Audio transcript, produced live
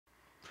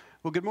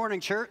Well, good morning,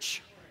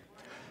 church.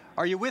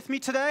 Are you with me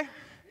today?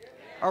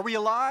 Are we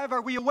alive? Are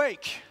we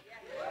awake?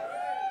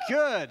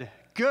 Good.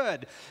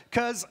 Good,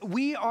 because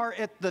we are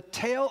at the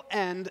tail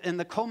end and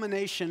the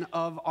culmination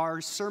of our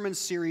sermon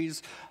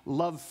series,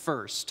 Love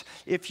First.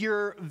 If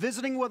you're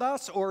visiting with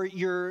us or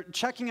you're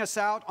checking us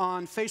out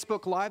on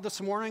Facebook Live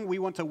this morning, we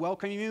want to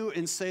welcome you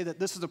and say that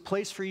this is a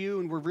place for you,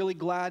 and we're really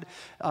glad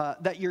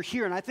that you're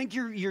here. And I think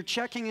you're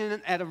checking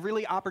in at a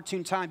really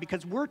opportune time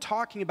because we're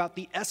talking about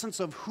the essence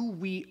of who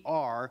we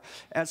are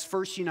as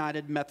First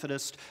United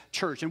Methodist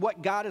Church and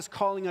what God is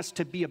calling us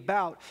to be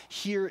about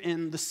here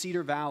in the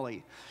Cedar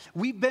Valley.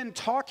 We've been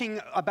talking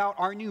about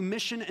our new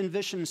mission and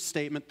vision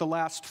statement the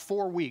last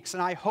 4 weeks,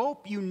 and I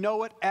hope you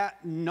know it ad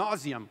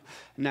nauseum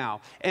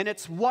now. And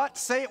it's what?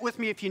 Say it with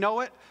me if you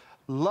know it.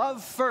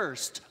 Love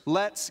first.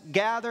 Let's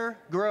gather,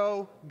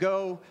 grow,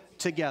 go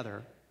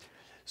together.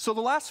 So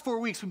the last 4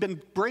 weeks, we've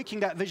been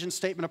breaking that vision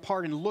statement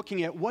apart and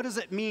looking at what does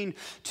it mean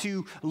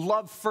to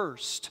love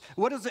first?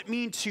 What does it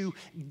mean to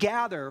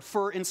gather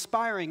for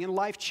inspiring and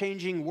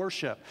life-changing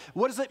worship?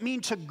 What does it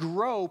mean to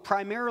grow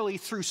primarily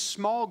through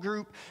small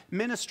group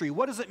ministry?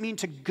 What does it mean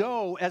to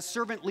go as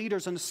servant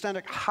leaders and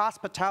extend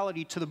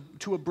hospitality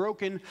to a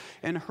broken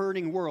and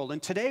hurting world?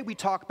 And today we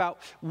talk about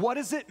what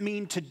does it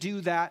mean to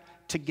do that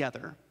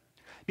together?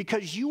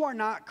 Because you are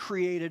not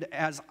created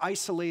as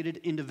isolated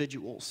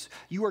individuals.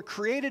 You are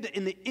created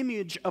in the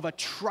image of a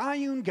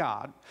triune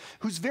God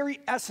whose very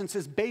essence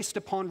is based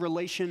upon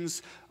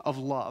relations of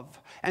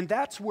love. And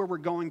that's where we're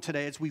going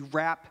today as we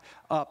wrap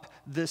up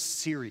this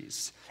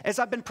series. As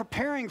I've been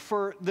preparing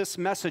for this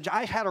message,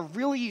 I had a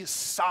really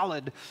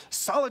solid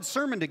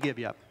sermon to give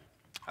you.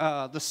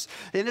 And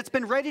it's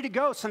been ready to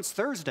go since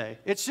Thursday.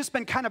 It's just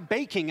been kind of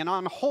baking and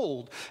on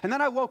hold. And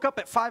then I woke up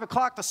at 5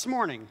 o'clock this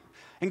morning.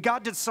 And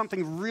God did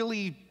something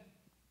really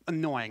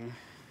annoying.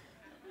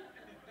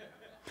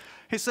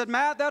 He said,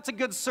 Matt, that's a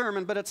good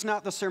sermon, but it's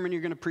not the sermon you're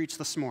going to preach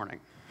this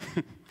morning.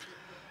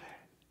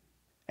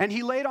 And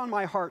he laid on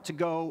my heart to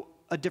go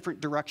a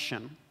different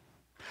direction.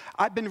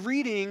 I've been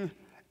reading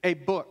a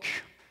book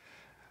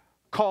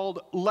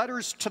called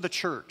Letters to the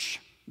Church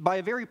by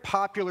a very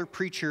popular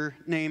preacher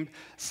named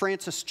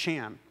Francis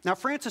Chan. Now,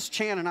 Francis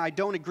Chan and I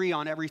don't agree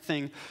on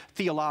everything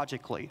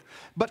theologically,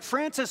 but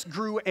Francis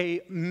grew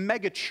a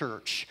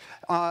megachurch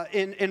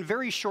in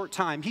very short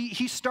time.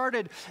 He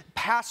started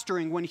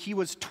pastoring when he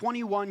was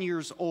 21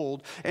 years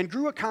old and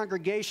grew a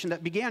congregation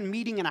that began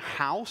meeting in a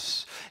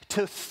house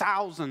to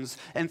thousands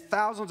and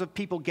thousands of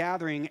people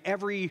gathering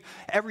every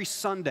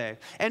Sunday.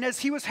 And as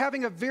he was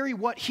having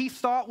what he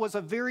thought was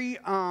a very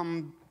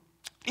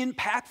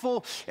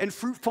impactful and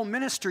fruitful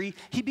ministry,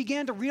 he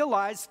began to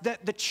realize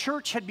that the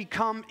church had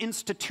become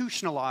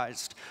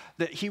institutionalized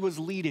that he was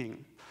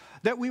leading.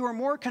 That we were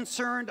more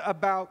concerned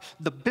about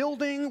the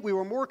building, we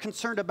were more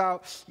concerned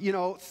about,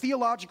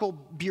 theological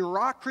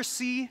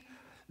bureaucracy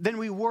than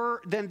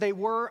they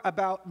were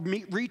about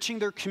reaching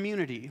their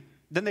community,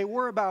 than they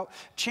were about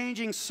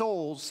changing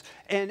souls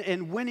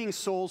and winning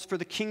souls for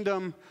the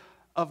kingdom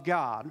of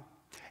God.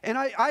 And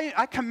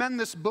I commend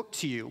this book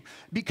to you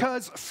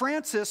because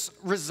Francis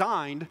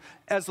resigned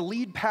as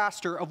lead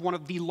pastor of one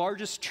of the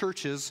largest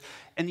churches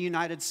in the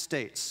United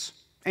States.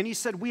 And he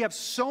said, we have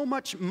so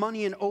much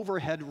money and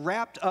overhead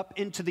wrapped up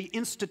into the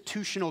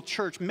institutional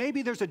church.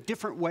 Maybe there's a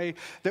different way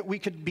that we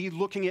could be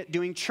looking at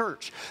doing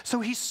church.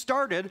 So he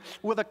started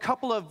with a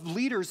couple of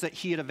leaders that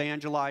he had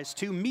evangelized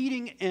to,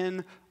 meeting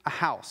in a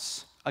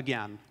house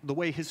again, the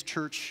way his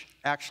church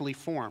actually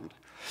formed.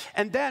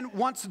 And then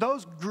once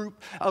those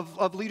group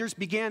of leaders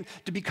began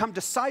to become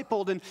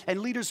discipled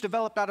and leaders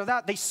developed out of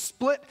that, they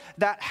split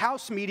that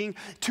house meeting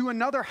to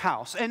another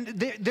house. And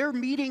they're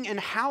meeting in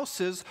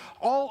houses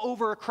all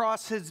over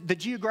across the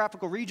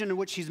geographical region in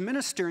which he's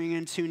ministering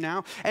into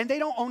now. And they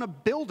don't own a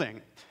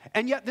building.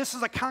 And yet this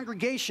is a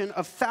congregation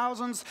of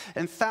thousands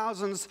and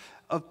thousands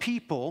of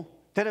people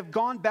that have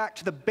gone back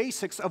to the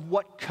basics of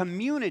what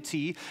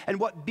community and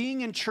what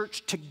being in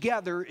church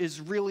together is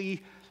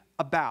really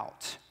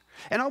about.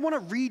 And I want to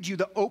read you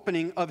the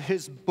opening of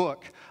his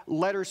book,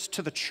 Letters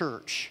to the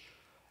Church.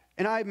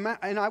 And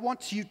I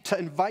want you to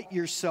invite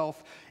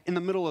yourself in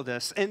the middle of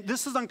this. And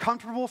this is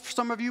uncomfortable for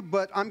some of you,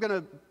 but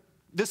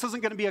this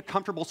isn't going to be a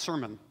comfortable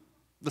sermon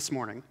this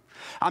morning.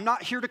 I'm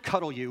not here to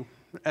cuddle you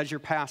as your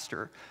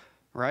pastor,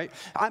 right?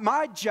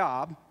 My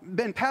job,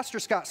 and Pastor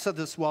Scott said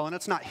this well, and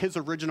it's not his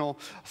original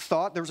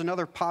thought. There was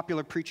another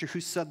popular preacher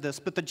who said this,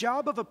 but the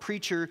job of a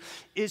preacher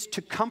is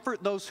to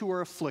comfort those who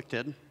are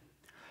afflicted.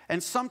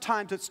 And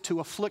sometimes it's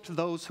to afflict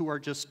those who are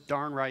just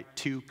darn right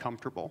too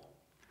comfortable.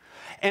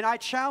 And I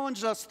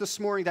challenge us this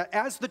morning that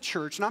as the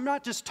church, and I'm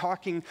not just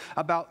talking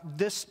about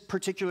this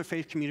particular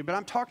faith community, but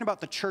I'm talking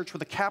about the church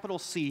with a capital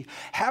C,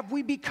 have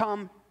we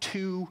become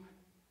too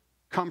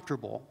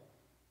comfortable?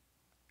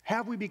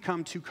 Have we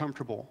become too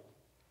comfortable?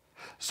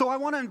 So I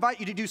want to invite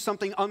you to do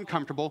something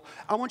uncomfortable.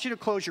 I want you to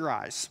close your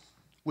eyes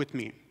with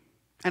me.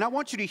 And I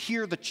want you to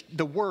hear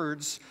the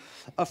words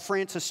of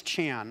Francis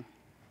Chan.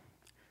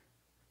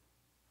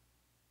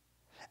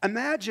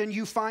 Imagine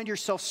you find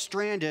yourself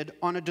stranded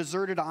on a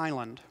deserted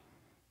island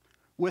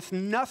with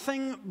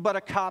nothing but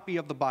a copy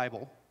of the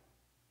Bible.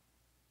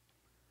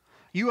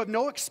 You have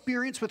no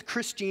experience with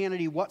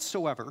Christianity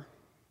whatsoever,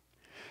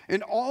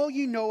 and all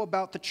you know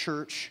about the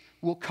church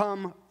will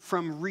come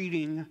from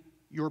reading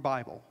your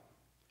Bible.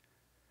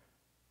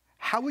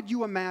 How would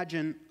you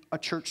imagine a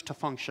church to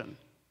function?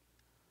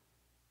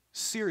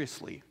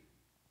 Seriously,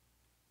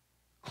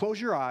 close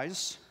your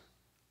eyes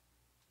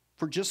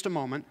for just a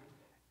moment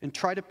and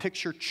try to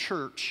picture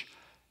church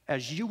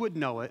as you would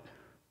know it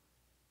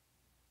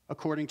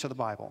according to the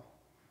Bible.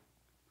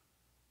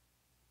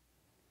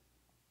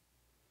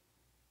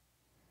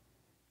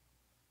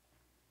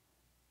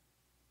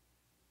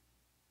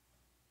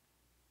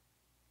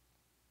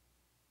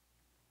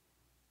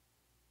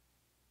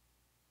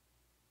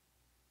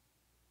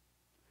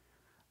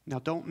 Now,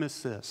 don't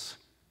miss this.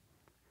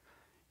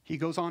 He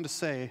goes on to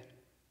say,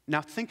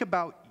 now think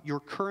about your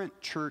current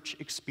church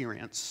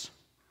experience.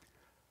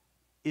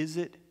 Is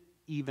it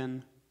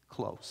even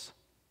close?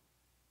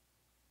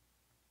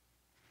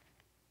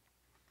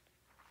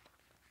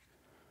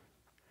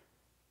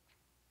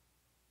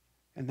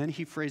 And then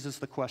he phrases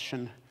the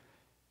question,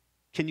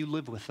 can you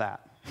live with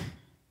that?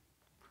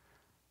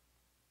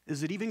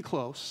 Is it even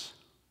close?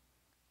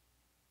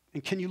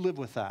 And can you live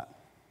with that?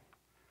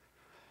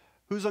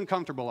 Who's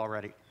uncomfortable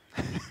already?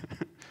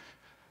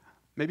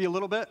 Maybe a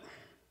little bit?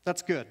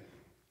 That's good.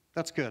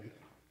 That's good.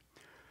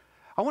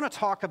 I want to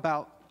talk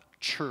about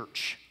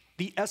church,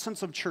 the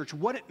essence of church,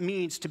 what it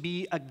means to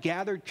be a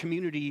gathered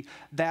community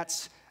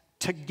that's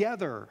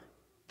together.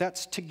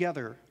 That's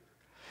together.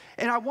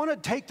 And I want to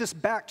take this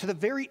back to the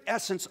very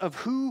essence of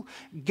who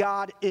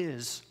God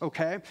is,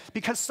 okay?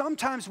 Because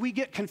sometimes we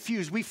get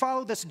confused. We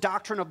follow this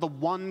doctrine of the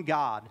one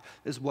God,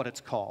 is what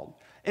it's called.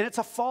 And it's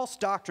a false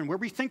doctrine where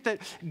we think that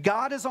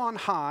God is on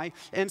high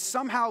and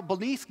somehow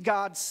beneath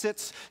God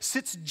sits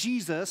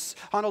Jesus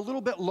on a little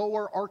bit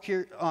lower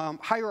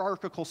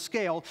hierarchical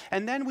scale.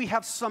 And then we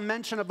have some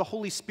mention of the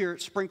Holy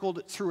Spirit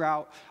sprinkled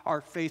throughout our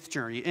faith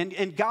journey.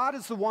 And God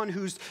is the one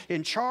who's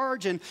in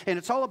charge, and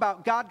it's all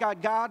about God,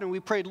 God, God. And we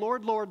prayed,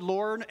 Lord, Lord,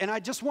 Lord. And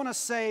I just want to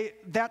say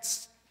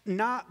that's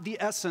not the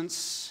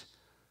essence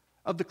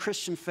of the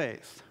Christian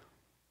faith.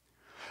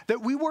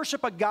 That we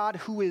worship a God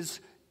who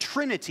is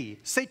Trinity.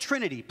 Say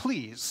Trinity,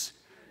 please.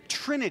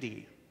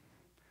 Trinity.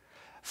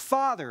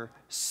 Father,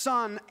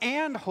 Son,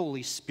 and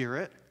Holy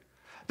Spirit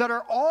that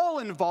are all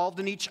involved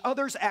in each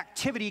other's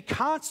activity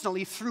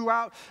constantly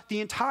throughout the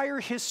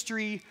entire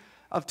history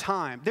of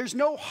time. There's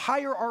no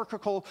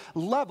hierarchical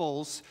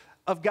levels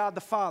of God the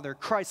Father,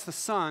 Christ the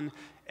Son,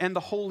 and the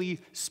Holy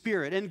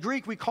Spirit. In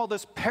Greek, we call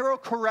this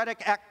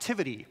perichoretic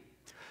activity.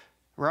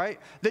 Right?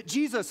 That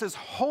Jesus is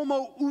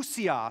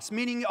homoousios,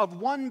 meaning of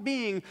one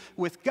being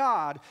with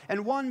God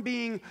and one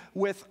being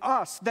with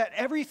us. That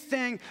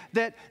everything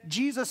that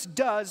Jesus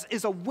does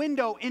is a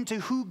window into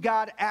who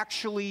God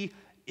actually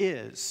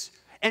is.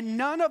 And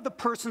none of the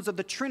persons of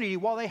the Trinity,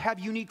 while they have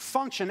unique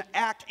function,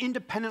 act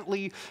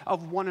independently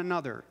of one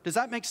another. Does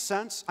that make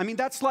sense? I mean,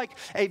 that's like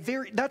a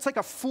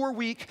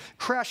 4-week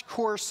crash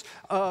course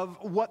of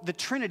what the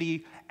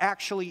Trinity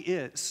actually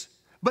is.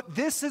 But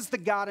this is the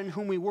God in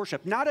whom we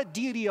worship. Not a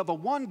deity of a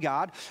one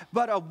God,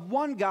 but a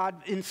one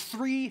God in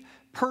 3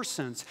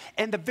 persons.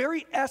 And the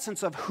very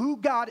essence of who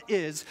God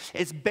is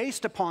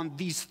based upon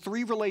these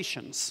 3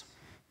 relations.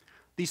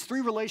 These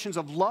 3 relations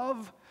of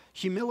love,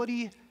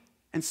 humility,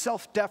 and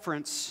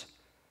self-deference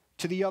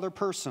to the other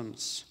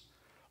persons.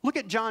 Look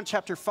at John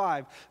chapter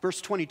 5, verse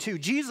 22.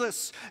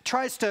 Jesus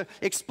tries to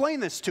explain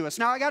this to us.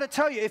 Now, I got to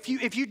tell you, if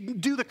you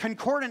do the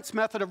concordance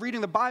method of reading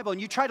the Bible and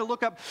you try to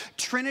look up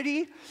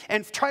Trinity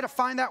and try to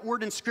find that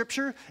word in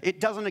Scripture, it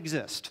doesn't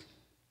exist,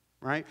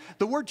 right?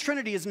 The word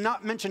Trinity is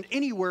not mentioned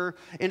anywhere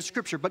in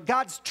Scripture, but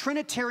God's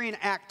Trinitarian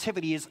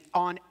activity is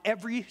on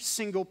every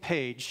single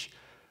page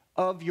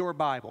of your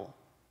Bible.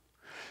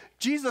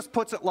 Jesus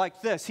puts it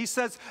like this. He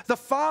says, the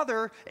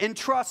Father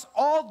entrusts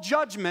all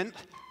judgment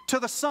to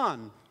the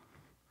Son.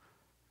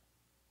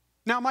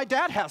 Now, my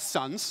dad has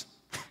sons,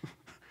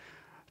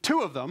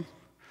 2 of them.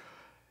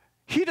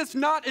 He does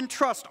not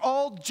entrust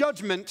all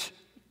judgment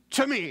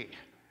to me.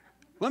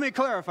 Let me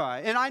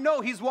clarify. And I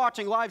know he's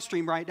watching live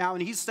stream right now,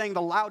 and he's saying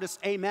the loudest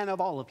amen of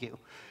all of you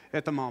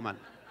at the moment.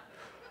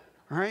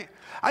 All right?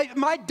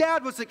 My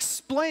dad was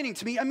explaining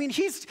to me, I mean,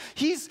 he's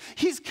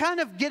kind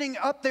of getting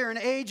up there in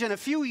age, and a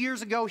few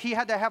years ago, he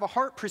had to have a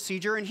heart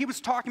procedure, and he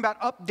was talking about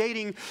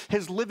updating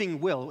his living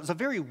will. It was a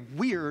very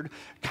weird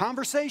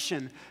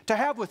conversation to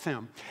have with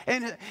him.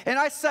 And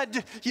I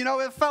said, you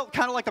know, it felt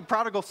kind of like a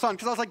prodigal son,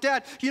 because I was like,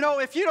 Dad, you know,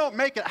 if you don't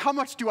make it, how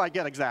much do I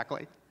get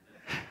exactly?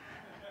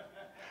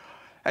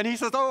 And he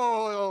says,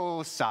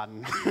 oh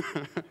son.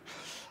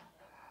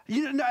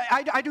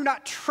 I do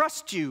not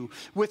trust you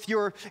with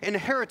your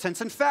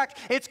inheritance. In fact,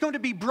 it's going to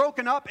be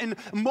broken up in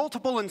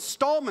multiple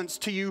installments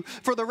to you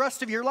for the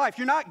rest of your life.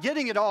 You're not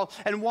getting it all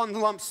in one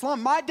lump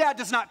sum. My dad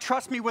does not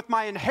trust me with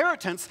my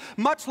inheritance,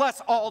 much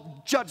less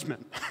all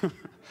judgment. All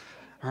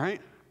right?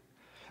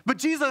 But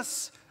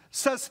Jesus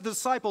says to the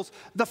disciples,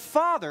 the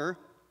Father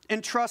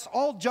entrusts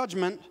all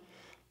judgment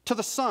to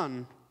the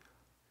Son.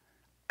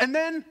 And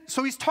then,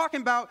 so he's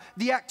talking about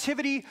the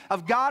activity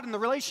of God and the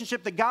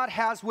relationship that God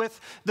has with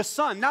the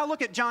Son. Now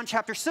look at John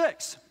chapter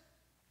 6.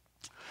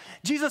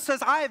 Jesus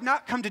says, I have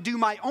not come to do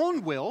my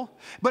own will,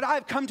 but I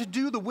have come to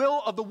do the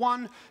will of the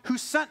one who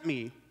sent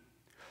me.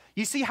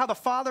 You see how the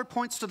Father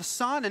points to the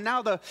Son, and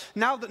now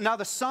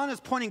the Son is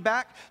pointing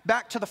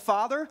back to the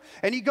Father.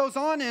 And he goes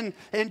on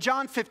in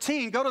John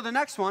 15, go to the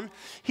next one.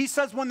 He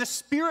says, when the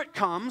Spirit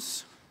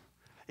comes,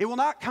 it will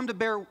not come to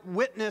bear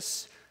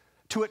witness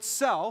to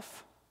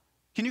itself.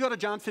 Can you go to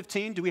John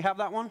 15? Do we have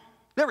that one?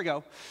 There we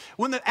go.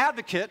 When the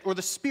advocate, or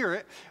the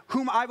Spirit,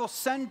 whom I will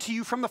send to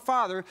you from the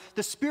Father,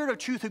 the Spirit of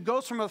truth who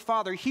goes from the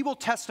Father, he will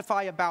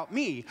testify about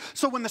me.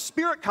 So when the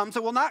Spirit comes,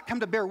 it will not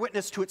come to bear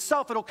witness to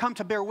itself. It'll come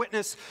to bear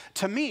witness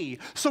to me.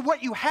 So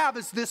what you have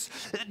is this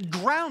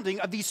grounding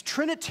of these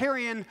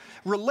Trinitarian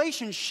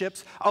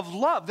relationships of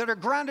love that are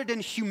grounded in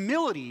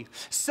humility,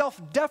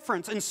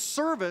 self-deference, and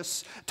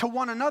service to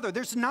one another.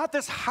 There's not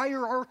this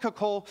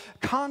hierarchical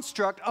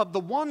construct of the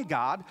one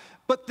God,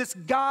 but this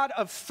God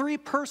of three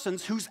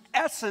persons whose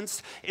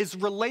essence is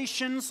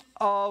relations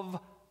of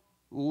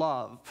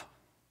love.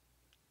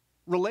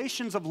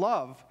 Relations of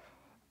love.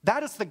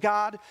 That is the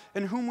God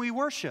in whom we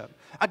worship.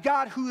 A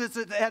God who is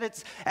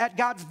at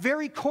God's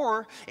very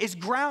core is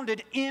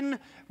grounded in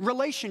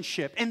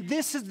relationship. And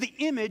this is the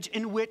image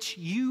in which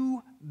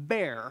you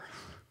bear.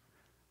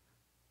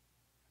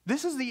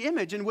 This is the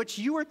image in which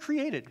you are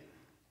created.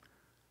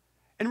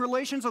 In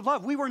relations of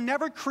love. We were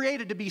never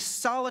created to be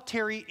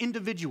solitary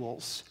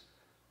individuals.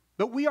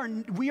 But we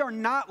are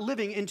not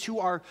living into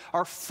our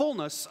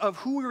fullness of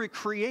who we were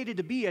created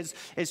to be as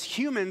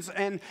humans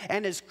and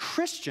as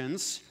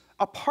Christians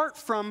apart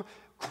from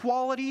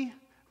quality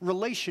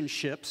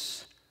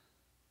relationships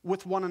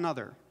with one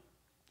another.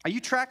 Are you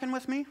tracking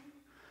with me?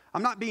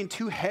 I'm not being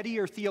too heady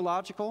or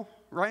theological,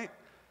 right?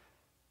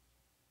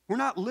 We're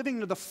not living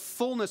to the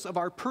fullness of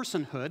our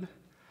personhood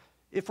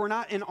if we're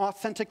not in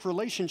authentic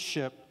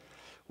relationship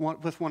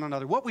with one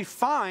another. What we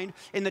find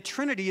in the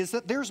Trinity is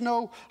that there's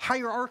no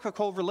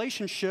hierarchical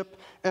relationship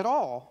at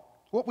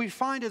all. What we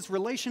find is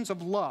relations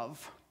of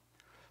love,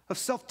 of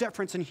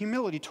self-deference and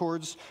humility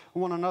towards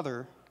one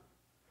another.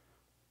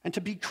 And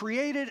to be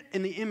created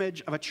in the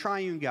image of a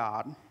triune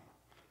God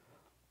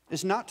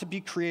is not to be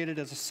created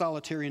as a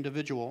solitary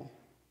individual.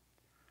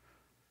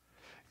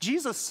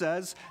 Jesus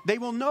says, they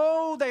will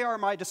know they are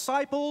my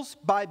disciples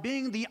by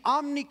being the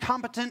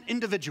omnicompetent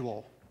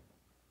individual.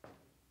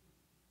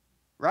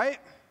 Right?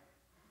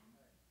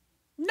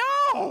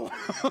 No!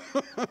 It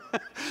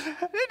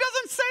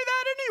doesn't say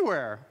that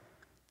anywhere.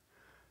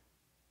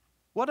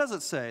 What does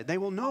it say? They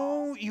will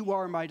know you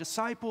are my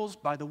disciples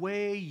by the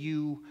way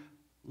you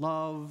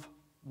love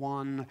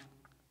one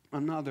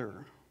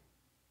another.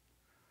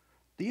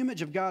 The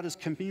image of God is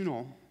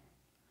communal,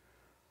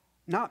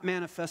 not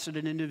manifested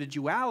in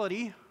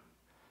individuality,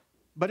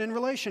 but in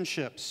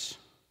relationships.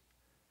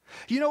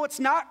 You know, it's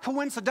not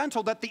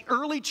coincidental that the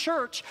early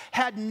church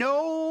had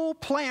no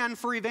plan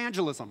for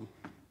evangelism.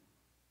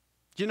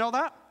 Do you know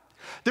that?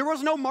 There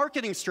was no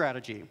marketing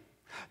strategy.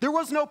 There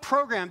was no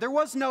program. There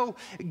was no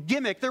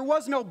gimmick. There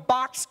was no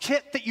box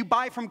kit that you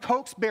buy from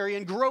Cokesbury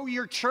and grow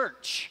your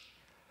church.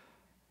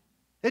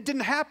 It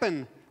didn't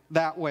happen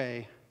that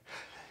way.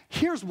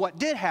 Here's what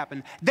did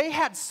happen. They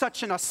had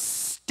such an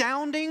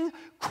astounding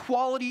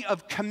quality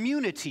of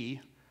community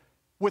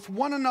with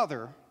one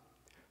another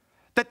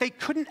that they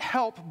couldn't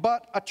help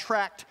but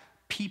attract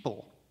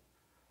people.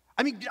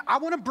 I mean, I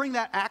want to bring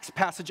that Acts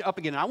passage up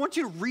again. I want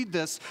you to read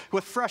this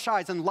with fresh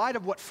eyes in light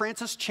of what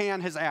Francis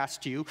Chan has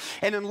asked you,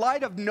 and in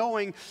light of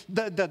knowing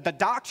the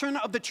doctrine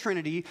of the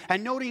Trinity,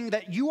 and noting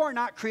that you are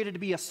not created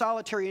to be a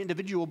solitary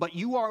individual, but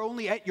you are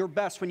only at your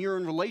best when you're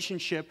in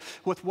relationship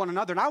with one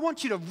another. And I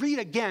want you to read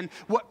again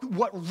what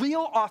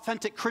real,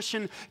 authentic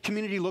Christian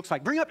community looks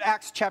like. Bring up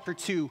Acts chapter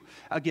 2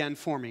 again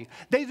for me.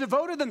 They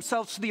devoted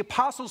themselves to the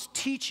apostles'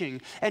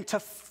 teaching and to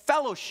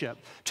fellowship,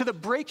 to the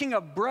breaking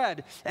of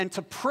bread and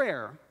to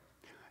prayer.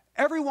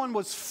 Everyone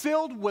was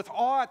filled with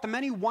awe at the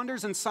many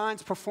wonders and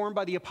signs performed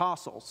by the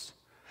apostles.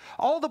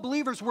 All the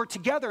believers were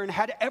together and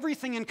had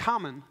everything in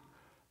common.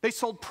 They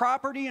sold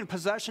property and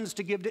possessions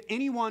to give to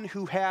anyone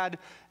who had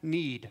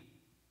need.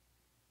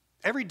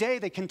 Every day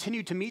they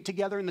continued to meet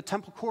together in the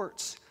temple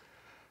courts.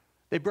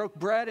 They broke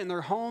bread in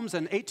their homes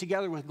and ate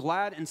together with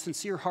glad and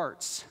sincere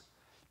hearts,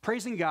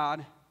 praising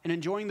God and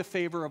enjoying the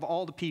favor of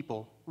all the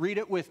people. Read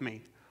it with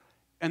me.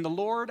 And the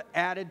Lord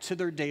added to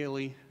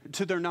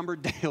their number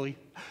daily.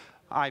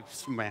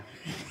 Man,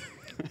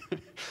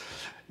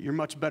 you're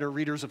much better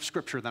readers of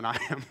Scripture than I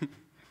am.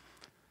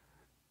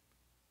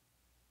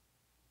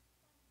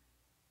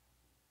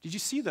 Did you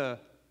see the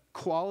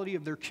quality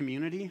of their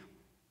community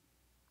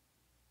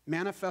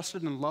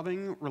manifested in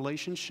loving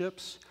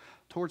relationships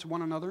towards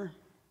one another?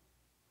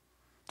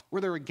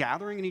 Where they were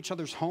gathering in each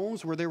other's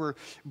homes, where they were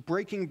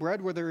breaking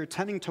bread, where they were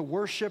attending to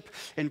worship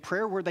and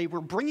prayer, where they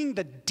were bringing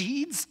the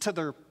deeds to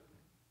their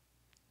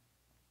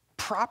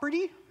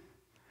property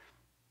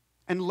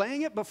and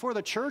laying it before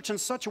the church in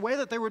such a way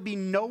that there would be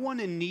no one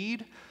in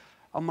need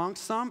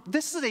amongst them.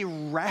 This is a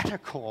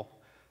radical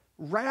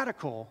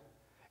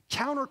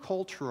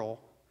countercultural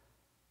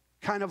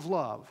kind of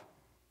love.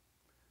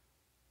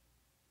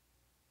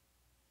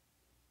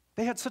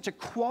 They had such a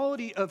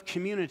quality of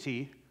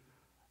community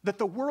that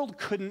the world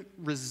couldn't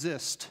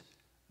resist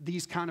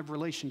these kind of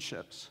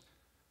relationships.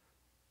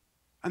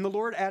 And the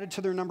Lord added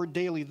to their number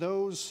daily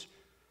those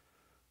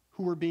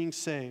who were being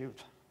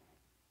saved.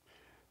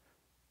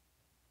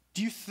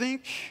 Do you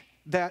think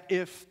that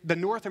if the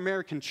North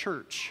American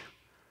church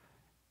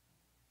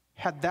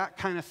had that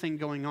kind of thing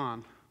going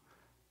on,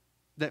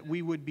 that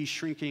we would be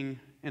shrinking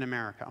in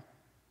America?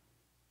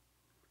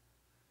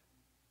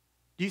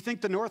 Do you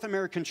think the North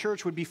American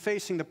church would be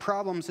facing the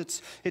problems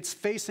it's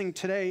facing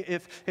today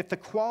if the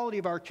quality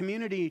of our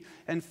community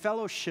and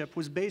fellowship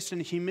was based in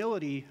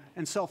humility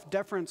and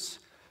self-deference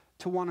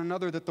to one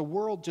another, that the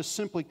world just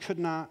simply could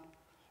not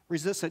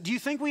resist it? Do you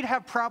think we'd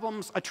have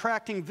problems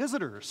attracting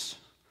visitors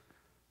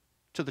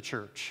to the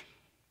church?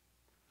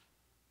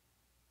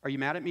 Are you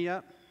mad at me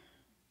yet?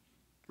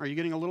 Are you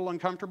getting a little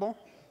uncomfortable?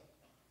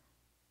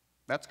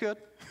 That's good.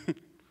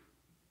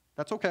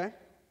 That's okay.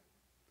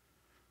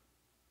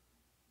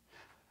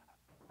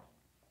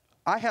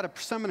 I had a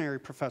seminary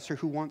professor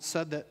who once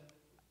said that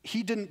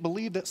he didn't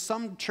believe that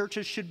some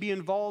churches should be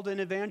involved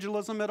in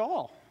evangelism at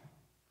all,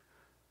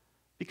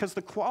 because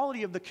the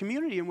quality of the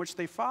community in which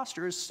they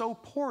foster is so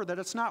poor that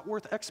it's not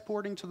worth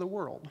exporting to the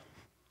world,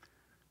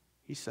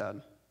 he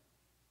said.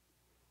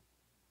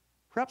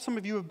 Perhaps some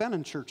of you have been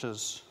in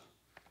churches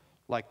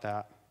like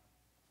that.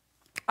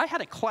 I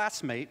had a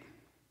classmate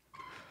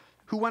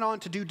who went on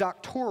to do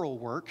doctoral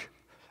work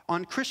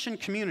on Christian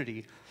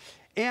community,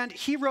 and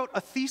he wrote a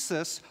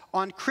thesis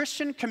on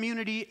Christian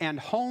community and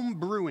home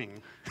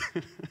brewing.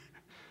 Can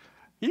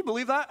you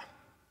believe that?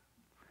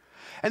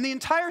 And the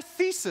entire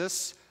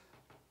thesis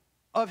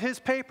of his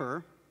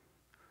paper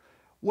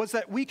was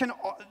that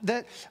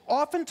that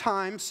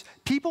oftentimes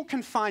people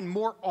can find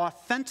more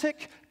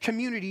authentic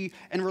community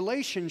and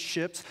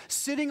relationships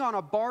sitting on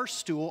a bar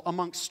stool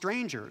amongst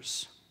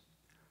strangers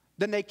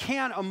than they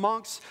can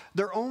amongst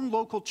their own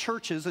local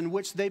churches in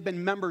which they've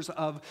been members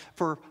of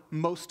for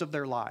most of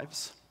their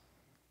lives.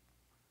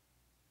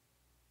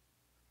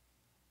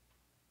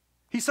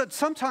 He said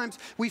sometimes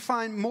we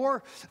find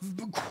more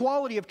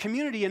quality of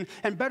community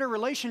and better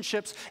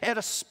relationships at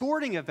a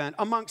sporting event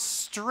amongst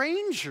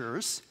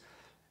strangers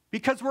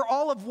because we're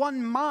all of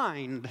one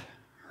mind,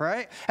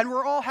 right? And we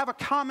all have a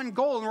common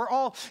goal, and we're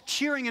all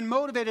cheering and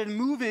motivated and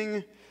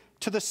moving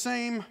to the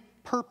same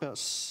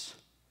purpose.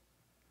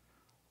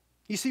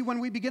 You see, when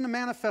we begin to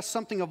manifest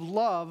something of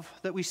love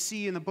that we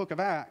see in the book of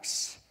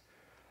Acts,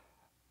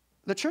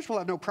 the church will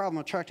have no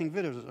problem attracting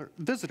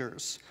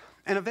visitors.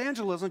 And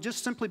evangelism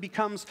just simply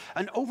becomes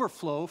an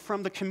overflow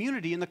from the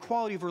community and the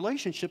quality of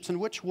relationships in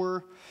which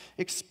we're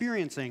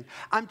experiencing.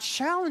 I'm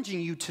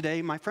challenging you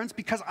today, my friends,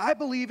 because I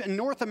believe in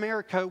North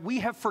America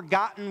we have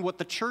forgotten what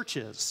the church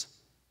is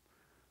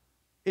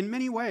in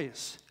many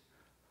ways.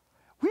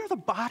 We are the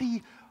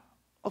body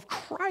of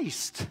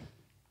Christ,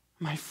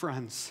 my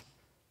friends.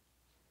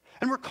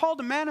 And we're called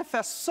to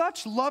manifest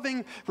such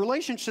loving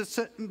relationships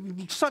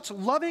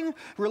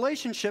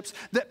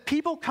that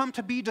people come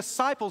to be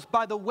disciples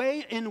by the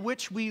way in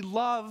which we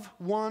love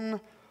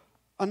one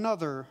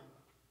another.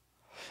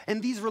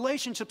 And these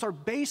relationships are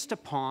based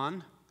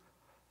upon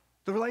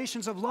the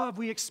relations of love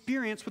we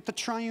experience with the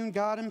triune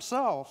God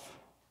himself.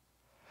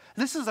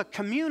 This is a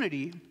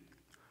community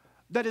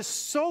that is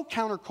so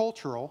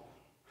countercultural,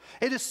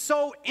 it is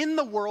so in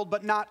the world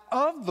but not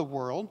of the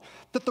world,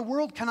 that the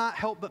world cannot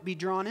help but be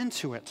drawn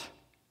into it.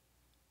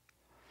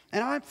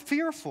 And I'm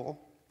fearful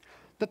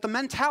that the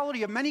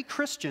mentality of many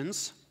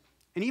Christians,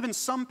 and even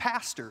some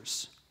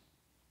pastors,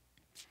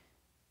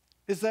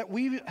 is that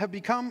we have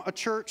become a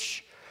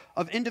church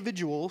of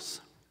individuals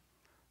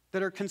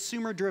that are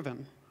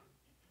consumer-driven.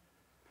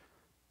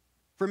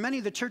 For many,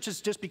 the church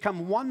has just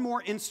become one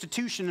more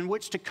institution in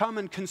which to come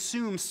and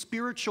consume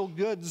spiritual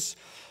goods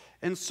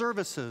and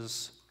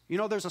services. You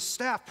know, there's a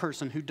staff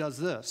person who does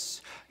this.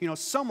 You know,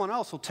 someone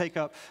else will take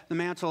up the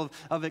mantle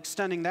of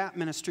extending that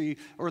ministry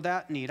or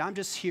that need. I'm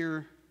just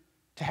here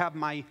to have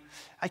I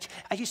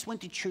just went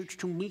to church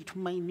to meet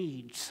my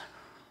needs,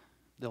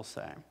 they'll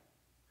say.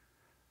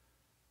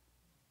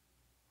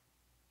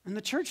 And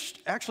the church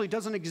actually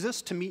doesn't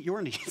exist to meet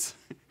your needs.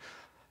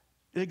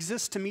 It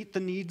exists to meet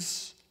the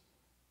needs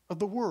of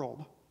the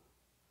world.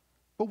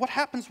 But what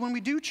happens when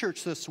we do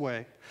church this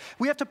way?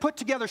 We have to put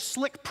together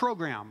slick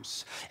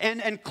programs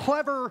and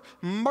clever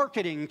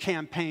marketing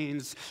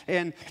campaigns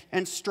and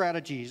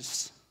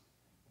strategies.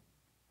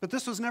 But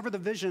this was never the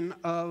vision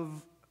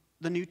of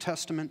the New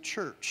Testament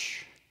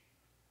church.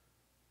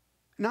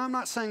 Now, I'm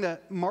not saying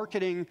that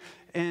marketing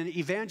and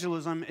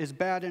evangelism is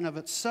bad in of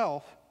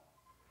itself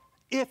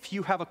if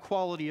you have a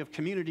quality of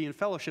community and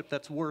fellowship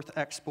that's worth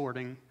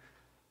exporting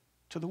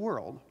to the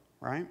world,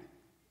 right?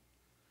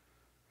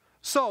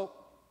 So,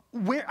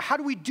 how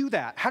do we do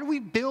that? How do we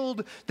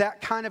build that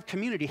kind of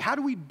community? How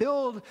do we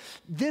build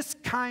this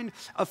kind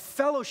of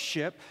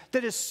fellowship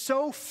that is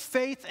so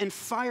faith and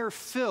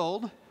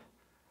fire-filled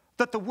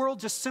that the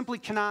world just simply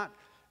cannot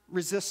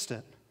resist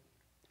it?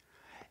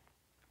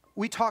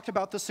 we talked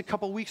about this a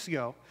couple weeks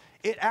ago.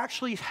 It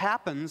actually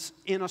happens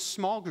in a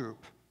small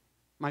group,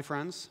 my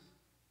friends.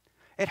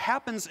 It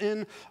happens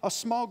in a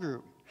small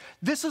group.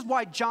 This is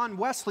why John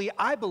Wesley,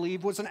 I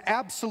believe, was an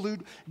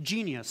absolute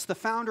genius, the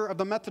founder of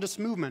the Methodist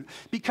movement,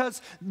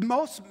 because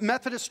most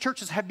Methodist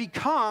churches have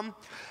become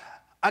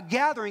a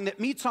gathering that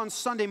meets on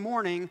Sunday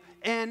morning,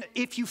 and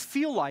if you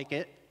feel like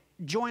it,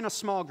 join a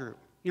small group.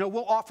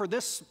 We'll offer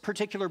this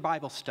particular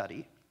Bible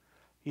study,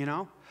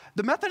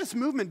 The Methodist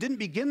movement didn't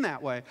begin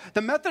that way.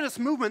 The Methodist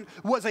movement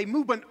was a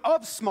movement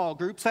of small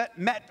groups that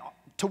met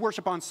to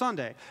worship on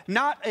Sunday,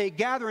 not a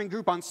gathering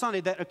group on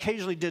Sunday that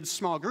occasionally did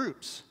small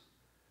groups.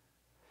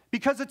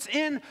 Because it's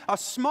in a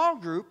small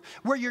group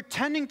where you're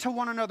tending to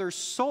one another's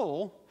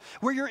soul,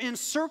 where you're in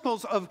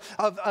circles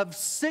of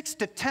 6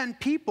 to 10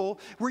 people,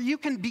 where you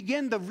can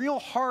begin the real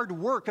hard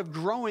work of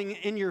growing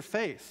in your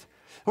faith.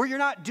 Where you're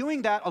not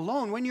doing that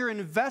alone, when you're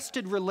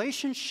invested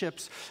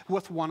relationships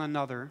with one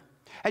another,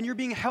 and you're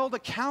being held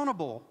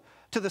accountable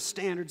to the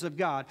standards of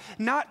God,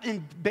 not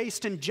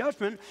based in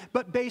judgment,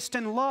 but based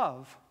in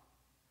love.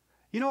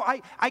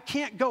 I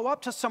can't go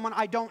up to someone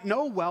I don't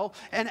know well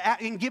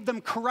and give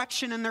them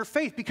correction in their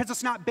faith because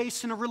it's not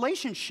based in a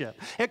relationship.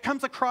 It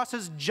comes across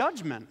as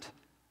judgment,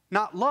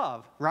 not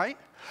love, right?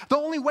 The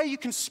only way you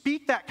can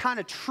speak that kind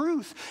of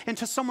truth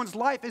into someone's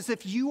life is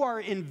if you are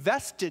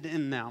invested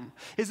in them,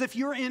 is if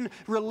you're in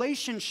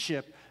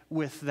relationship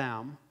with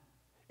them.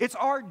 It's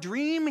our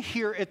dream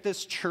here at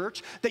this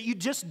church that you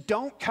just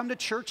don't come to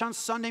church on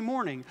Sunday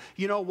morning.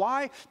 You know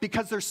why?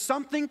 Because there's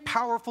something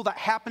powerful that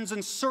happens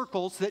in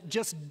circles that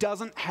just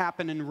doesn't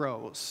happen in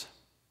rows.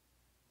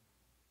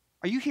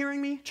 Are you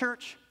hearing me,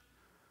 church?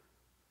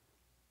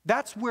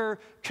 That's where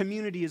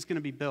community is going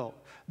to be built.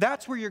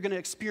 That's where you're going to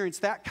experience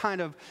that kind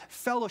of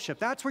fellowship.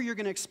 That's where you're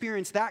going to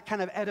experience that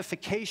kind of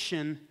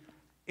edification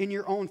in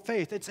your own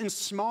faith. It's in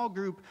small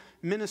group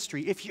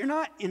ministry. If you're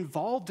not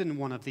involved in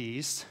one of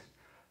these,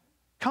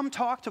 come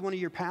talk to one of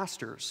your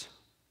pastors.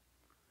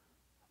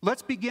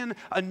 Let's begin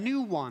a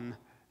new one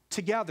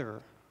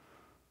together.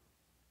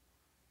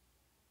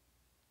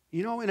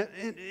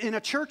 In a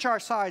church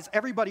our size,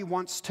 everybody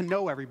wants to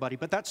know everybody,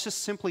 but that's just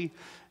simply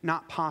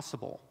not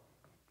possible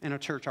in a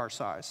church our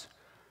size.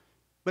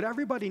 But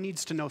everybody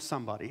needs to know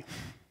somebody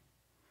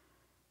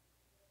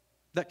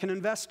that can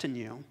invest in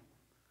you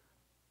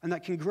and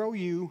that can grow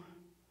you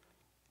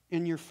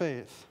in your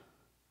faith.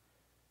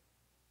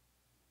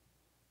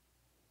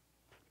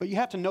 But you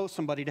have to know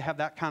somebody to have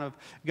that kind of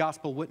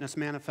gospel witness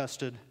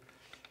manifested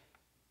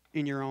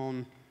in your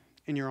own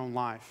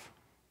life.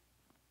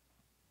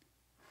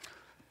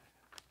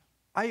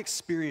 I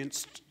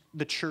experienced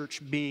the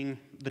church being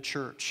the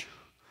church,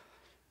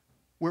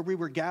 where we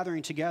were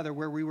gathering together,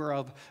 where we were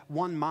of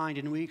one mind,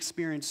 and we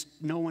experienced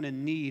no one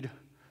in need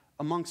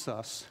amongst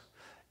us.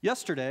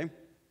 Yesterday,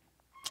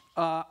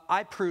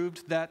 I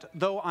proved that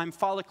though I'm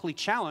follically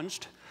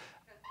challenged,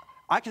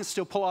 I can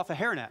still pull off a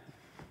hairnet.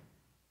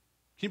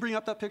 Can you bring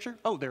up that picture?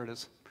 Oh, there it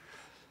is.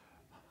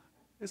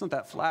 Isn't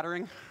that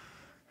flattering?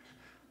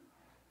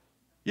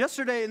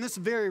 Yesterday in this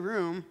very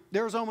room,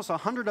 there was almost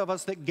 100 of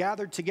us that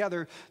gathered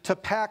together to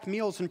pack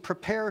meals and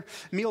prepare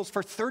meals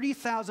for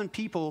 30,000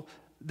 people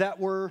that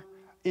were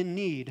in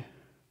need.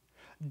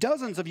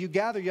 Dozens of you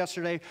gathered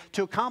yesterday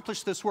to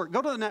accomplish this work.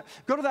 Go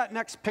to that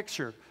next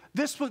picture.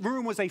 This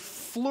room was a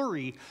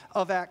flurry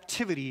of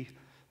activity,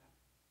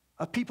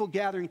 of people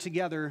gathering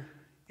together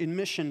in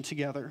mission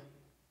together.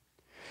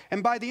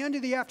 And by the end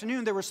of the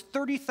afternoon, there was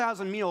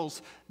 30,000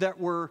 meals that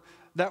were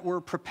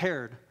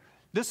prepared.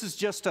 This is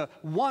just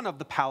one of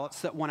the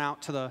pallets that went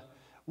out to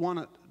one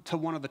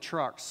of the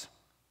trucks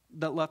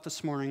that left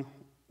this morning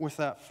with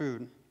that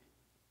food.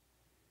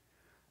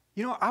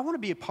 I want to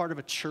be a part of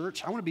a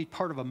church. I want to be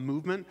part of a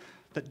movement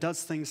that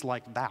does things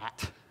like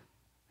that.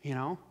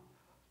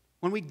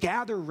 When we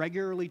gather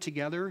regularly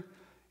together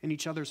in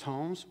each other's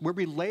homes, where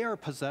we lay our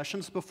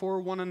possessions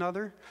before one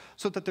another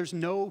so that there's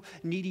no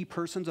needy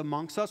persons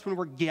amongst us, when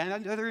we're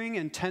gathering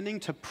and tending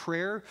to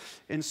prayer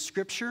and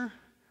scripture,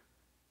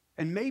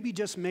 and maybe,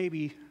 just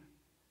maybe,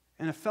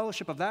 in a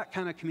fellowship of that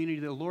kind of community,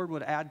 the Lord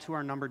would add to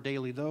our number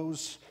daily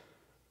those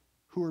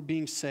who are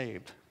being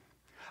saved.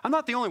 I'm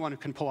not the only one who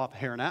can pull off a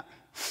hairnet.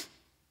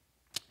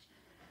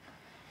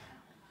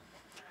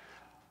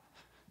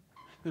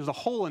 There's a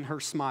hole in her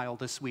smile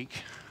this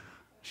week.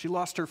 She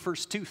lost her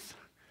first tooth.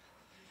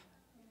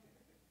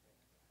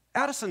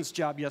 Addison's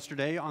job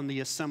yesterday on the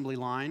assembly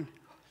line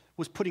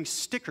was putting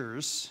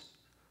stickers,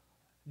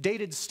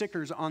 dated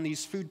stickers, on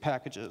these food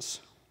packages.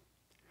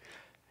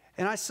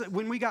 And I said,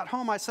 when we got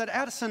home, I said,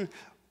 Addison,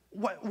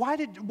 why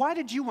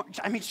did you want,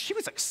 she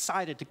was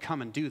excited to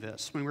come and do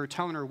this when we were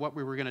telling her what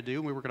we were going to do,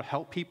 and we were going to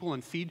help people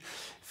and feed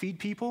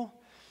people.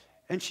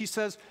 And she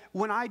says,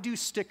 when I do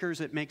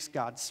stickers, it makes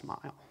God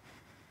smile.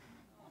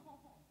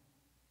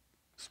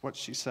 That's what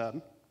she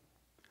said.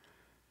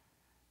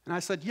 And I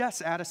said,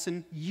 yes,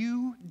 Addison,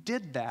 you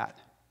did that.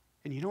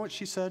 And you know what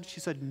she said? She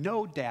said,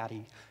 no,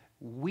 Daddy,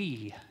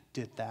 we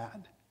did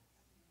that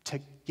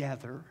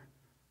together.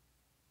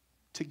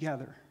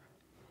 Together.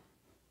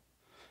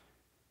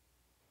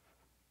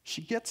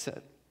 She gets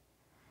it.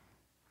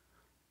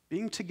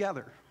 being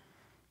together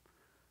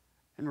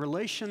in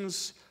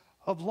relations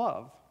of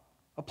love,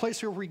 a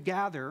place where we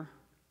gather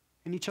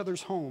in each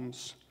other's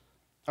homes,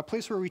 a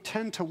place where we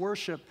tend to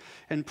worship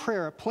and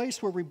prayer, a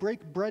place where we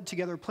break bread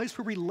together, a place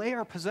where we lay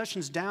our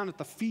possessions down at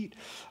the feet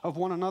of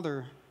one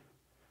another,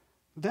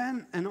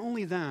 then and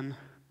only then,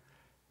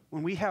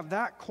 when we have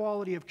that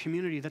quality of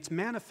community that's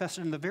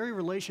manifested in the very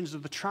relations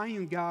of the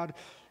triune God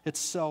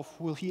itself,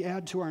 will he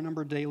add to our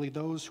number daily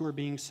those who are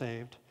being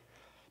saved.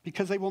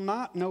 Because they will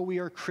not know we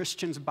are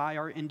Christians by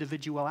our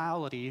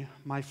individuality,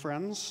 my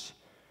friends,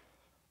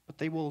 but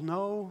they will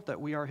know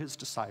that we are his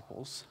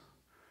disciples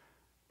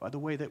by the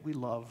way that we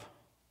love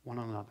one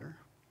another.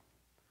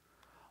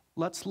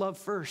 Let's love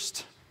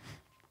first.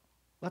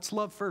 Let's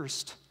love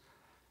first.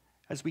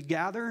 As we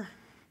gather,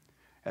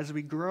 as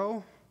we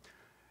grow,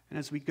 and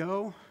as we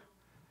go,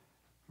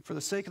 for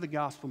the sake of the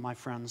gospel, my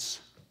friends,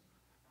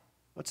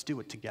 let's do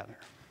it together.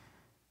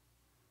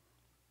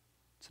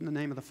 It's in the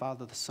name of the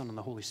Father, the Son, and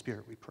the Holy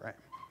Spirit we pray.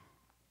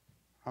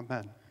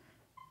 Amen.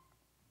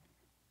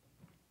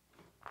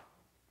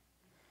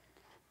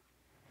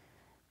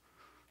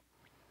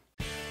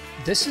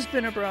 This has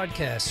been a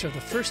broadcast of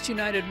the First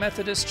United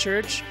Methodist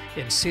Church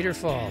in Cedar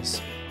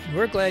Falls.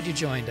 We're glad you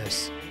joined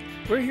us.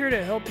 We're here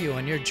to help you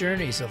on your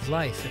journeys of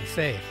life and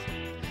faith.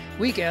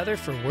 We gather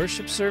for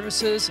worship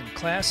services and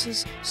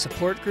classes,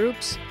 support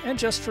groups, and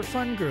just for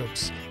fun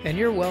groups, and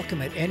you're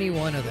welcome at any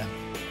one of them.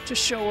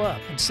 Just show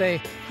up and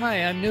say,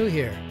 "Hi, I'm new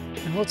here,"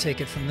 and we'll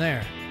take it from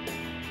there.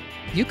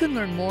 You can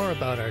learn more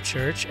about our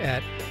church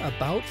at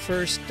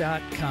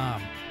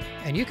aboutfirst.com,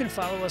 and you can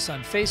follow us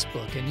on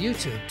Facebook and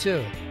YouTube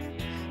too.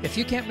 If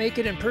you can't make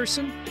it in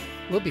person,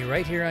 we'll be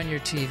right here on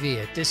your TV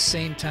at this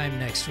same time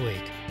next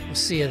week. We'll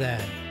see you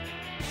then.